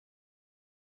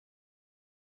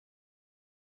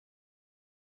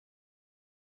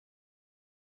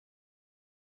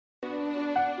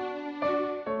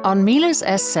On Miele's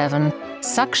S7,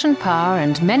 suction power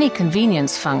and many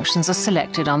convenience functions are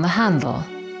selected on the handle.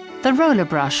 The roller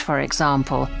brush, for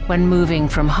example, when moving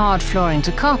from hard flooring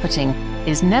to carpeting,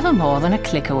 is never more than a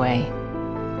click away.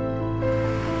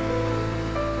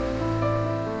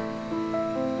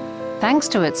 Thanks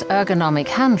to its ergonomic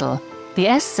handle, the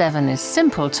S7 is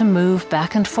simple to move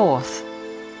back and forth.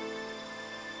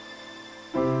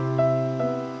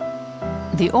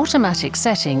 The automatic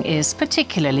setting is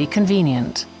particularly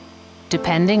convenient.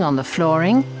 Depending on the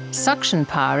flooring, suction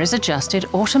power is adjusted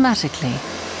automatically.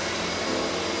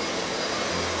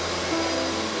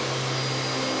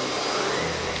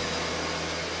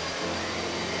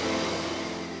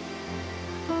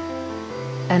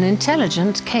 An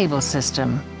intelligent cable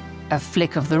system. A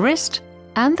flick of the wrist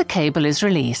and the cable is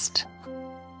released.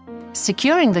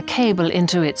 Securing the cable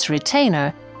into its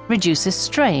retainer reduces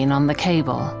strain on the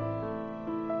cable.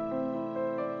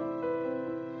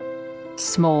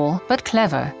 Small but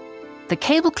clever, the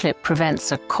cable clip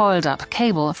prevents a coiled-up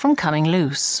cable from coming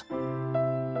loose.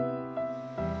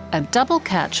 A double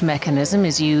catch mechanism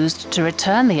is used to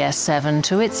return the S7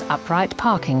 to its upright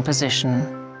parking position.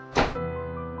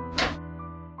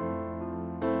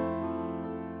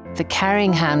 The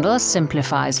carrying handle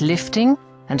simplifies lifting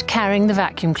and carrying the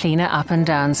vacuum cleaner up and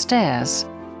down stairs.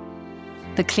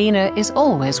 The cleaner is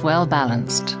always well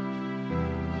balanced.